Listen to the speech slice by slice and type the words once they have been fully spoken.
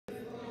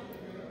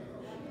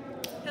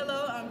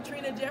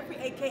Trina Jeffrey,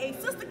 aka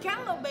Sister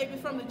Cantaloupe baby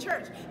from the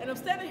church. And I'm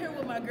standing here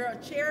with my girl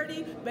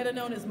Charity, better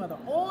known as Mother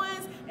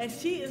Owens, and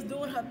she is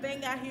doing her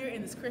thing out here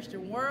in this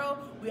Christian world.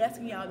 We're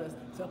asking y'all to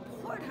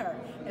support her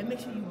and make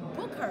sure you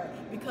book her,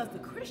 because the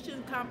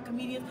Christian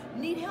comedians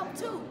need help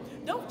too.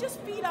 Don't just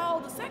feed all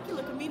the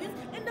secular comedians,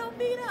 and don't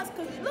feed us,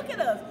 because look at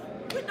us.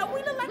 We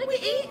look like we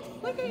eat.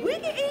 We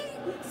can eat.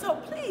 So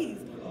please,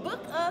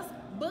 book us,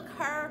 book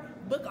her,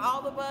 book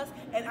all of us,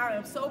 and I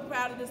am so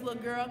proud of this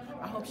little girl.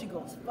 I hope she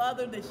goes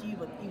further than she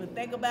even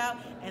think about,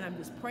 and I'm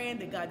just praying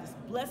that God just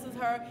blesses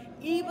her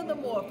even the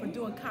more for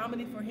doing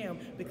comedy for Him,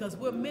 because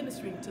we're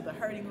ministering to the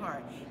hurting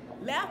heart.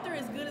 Laughter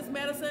is good as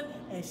medicine,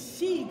 and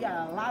she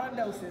got a lot of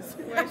doses.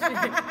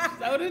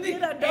 So did he.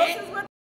 Doses with